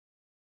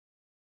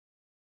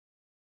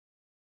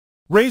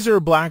Razer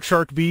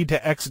Blackshark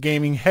V2X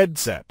Gaming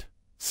Headset,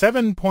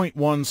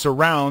 7.1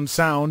 surround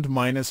sound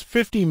minus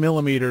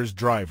 50mm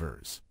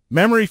drivers.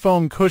 Memory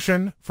foam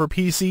cushion for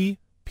PC,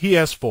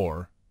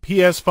 PS4,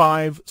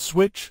 PS5,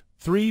 Switch,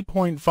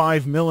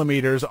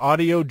 3.5mm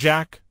audio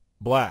jack,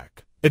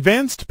 black.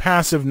 Advanced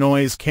passive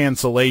noise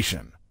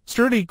cancellation.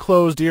 Sturdy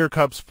closed ear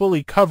cups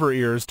fully cover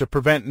ears to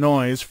prevent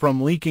noise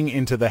from leaking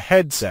into the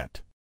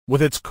headset,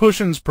 with its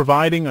cushions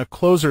providing a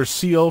closer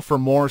seal for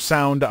more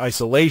sound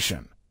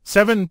isolation.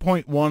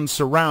 7.1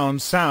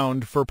 surround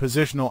sound for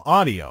positional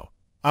audio,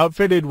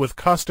 outfitted with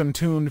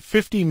custom-tuned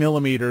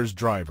 50mm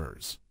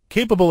drivers.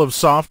 Capable of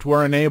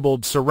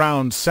software-enabled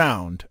surround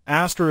sound, *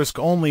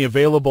 only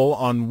available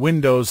on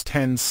Windows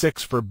 10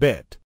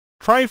 6-bit.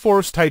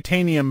 Triforce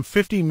titanium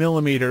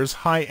 50mm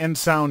high-end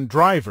sound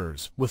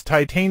drivers with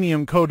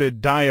titanium-coated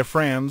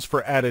diaphragms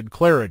for added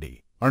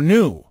clarity. Our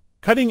new,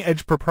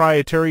 cutting-edge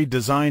proprietary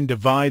design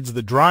divides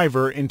the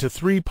driver into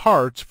 3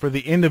 parts for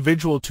the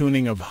individual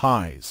tuning of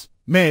highs,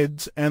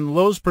 mids, and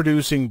lows,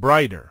 producing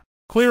brighter,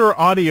 clearer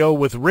audio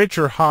with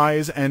richer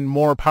highs and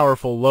more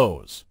powerful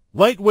lows.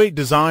 Lightweight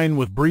design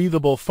with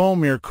breathable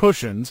foam ear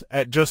cushions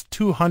at just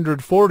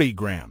 240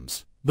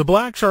 grams. The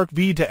Blackshark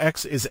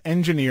V2X is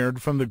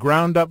engineered from the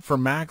ground up for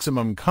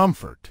maximum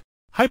comfort.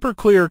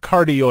 Hyperclear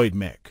cardioid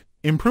mic.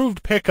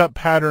 Improved pickup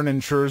pattern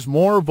ensures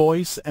more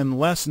voice and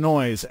less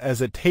noise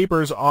as it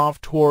tapers off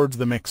towards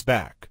the mic's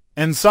back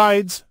and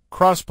sides.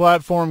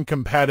 Cross-platform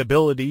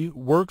compatibility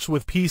works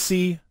with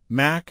PC,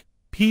 Mac,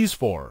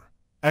 PS4,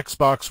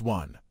 Xbox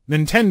One,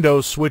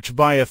 Nintendo Switch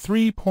via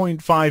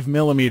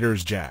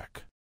 3.5mm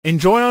jack.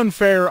 Enjoy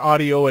unfair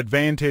audio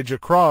advantage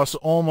across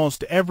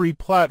almost every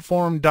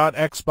platform.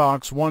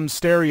 Xbox One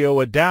stereo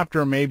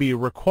adapter may be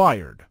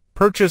required.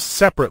 Purchase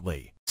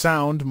separately.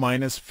 Sound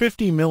minus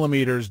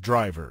 50mm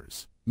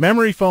drivers.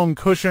 Memory foam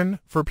cushion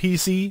for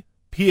PC,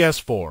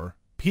 PS4,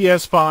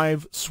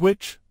 PS5,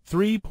 Switch,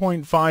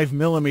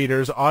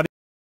 3.5mm audio.